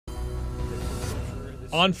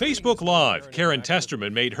On Facebook Live, Karen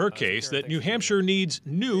Testerman made her case that New Hampshire needs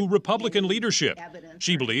new Republican leadership.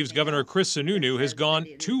 She believes Governor Chris Sununu has gone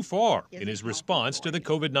too far in his response to the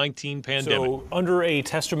COVID-19 pandemic. So, under a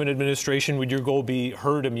Testerman administration, would your goal be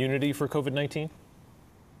herd immunity for COVID-19?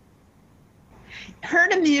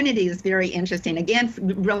 Herd immunity is very interesting. Again,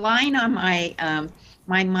 relying on my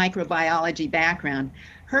microbiology background,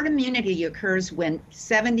 herd immunity occurs when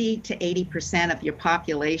 70 to 80% of your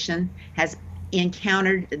population has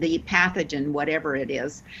encountered the pathogen, whatever it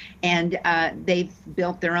is, and they've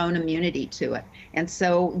built their own immunity to it. And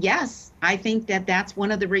so, yes, I think that that's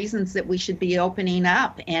one of the reasons that we should be opening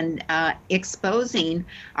up and exposing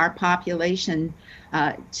our population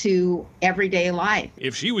to everyday life.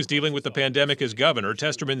 If she was dealing with the pandemic as governor,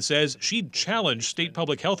 Testerman says she'd challenge state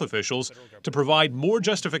public health officials to provide more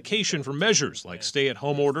justification for measures like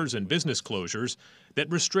stay-at-home orders and business closures that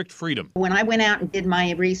restrict freedom. When I went out and did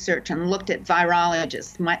my research and looked at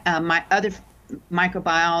virologists, my other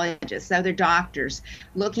microbiologists, other doctors,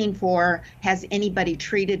 looking for has anybody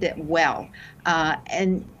treated it well,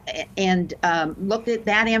 and looked at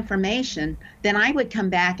that information, then I would come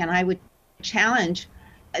back and I would challenge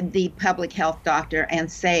the public health doctor and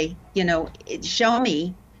say, you know, show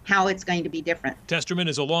me how it's going to be different. Testerman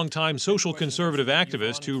is a longtime social conservative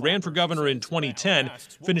activist who ran for governor in 2010,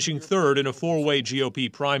 finishing third in a four-way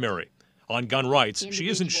GOP primary. On gun rights, she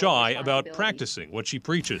isn't shy about practicing what she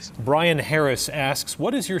preaches. Brian Harris asks,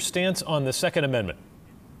 what is your stance on the Second Amendment?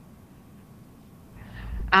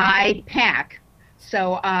 I pack.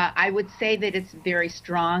 So I would say that it's very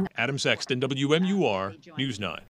strong. Adam Sexton, WMUR News 9.